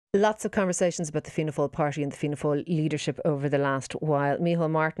Lots of conversations about the Fianna Fáil party and the Fianna Fáil leadership over the last while. Micheál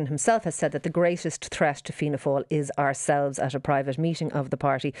Martin himself has said that the greatest threat to Fianna Fáil is ourselves at a private meeting of the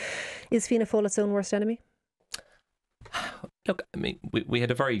party. Is Fianna Fáil its own worst enemy? Look, I mean, we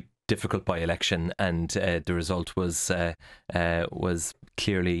had a very difficult by-election, and the result was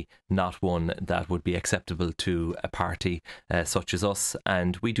clearly not one that would be acceptable to a party such as us,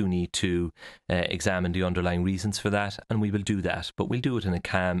 and we do need to examine the underlying reasons for that, and we will do that, but we'll do it in a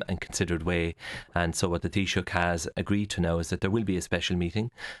calm and considered way. And so what the Taoiseach has agreed to now is that there will be a special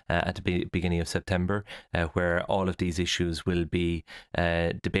meeting at the beginning of September where all of these issues will be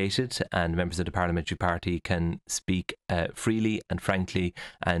debated, and members of the parliamentary party can speak freely and frankly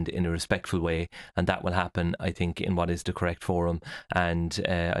and in a respectful way, and that will happen, I think, in what is the correct forum. And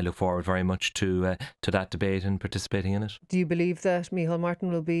I look forward very much to that debate and participating in it. Do you believe that Micheál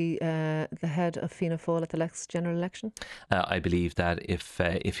Martin will be the head of Fianna Fáil at the next general election? I believe that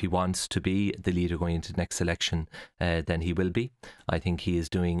if he wants to be the leader going into the next election, then he will be. I think he is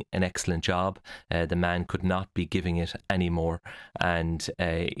doing an excellent job. The man could not be giving it anymore, and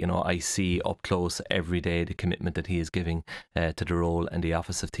I see up close every day the commitment that he is giving to the role and the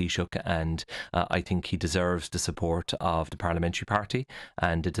office of Taoiseach, and I think he deserves the support of the parliamentary party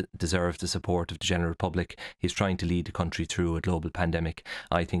and deserves the support of the general public. He's trying to lead the country through a global pandemic.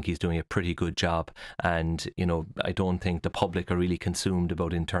 I think he's doing a pretty good job, and I don't think the public are really consumed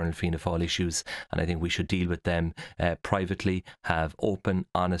about internal Fianna Fáil issues, and I think we should deal with them privately, have open,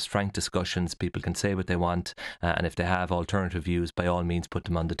 honest, frank discussions. People can say what they want, and if they have alternative views, by all means put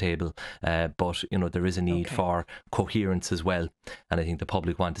them on the table, but there is a need for coherence as well, and I think the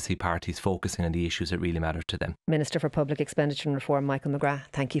public want to see parties focusing on the issues that really matter to them. Minister for Public Expenditure and Reform Michael McGrath,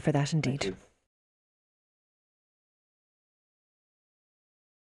 thank you for that indeed.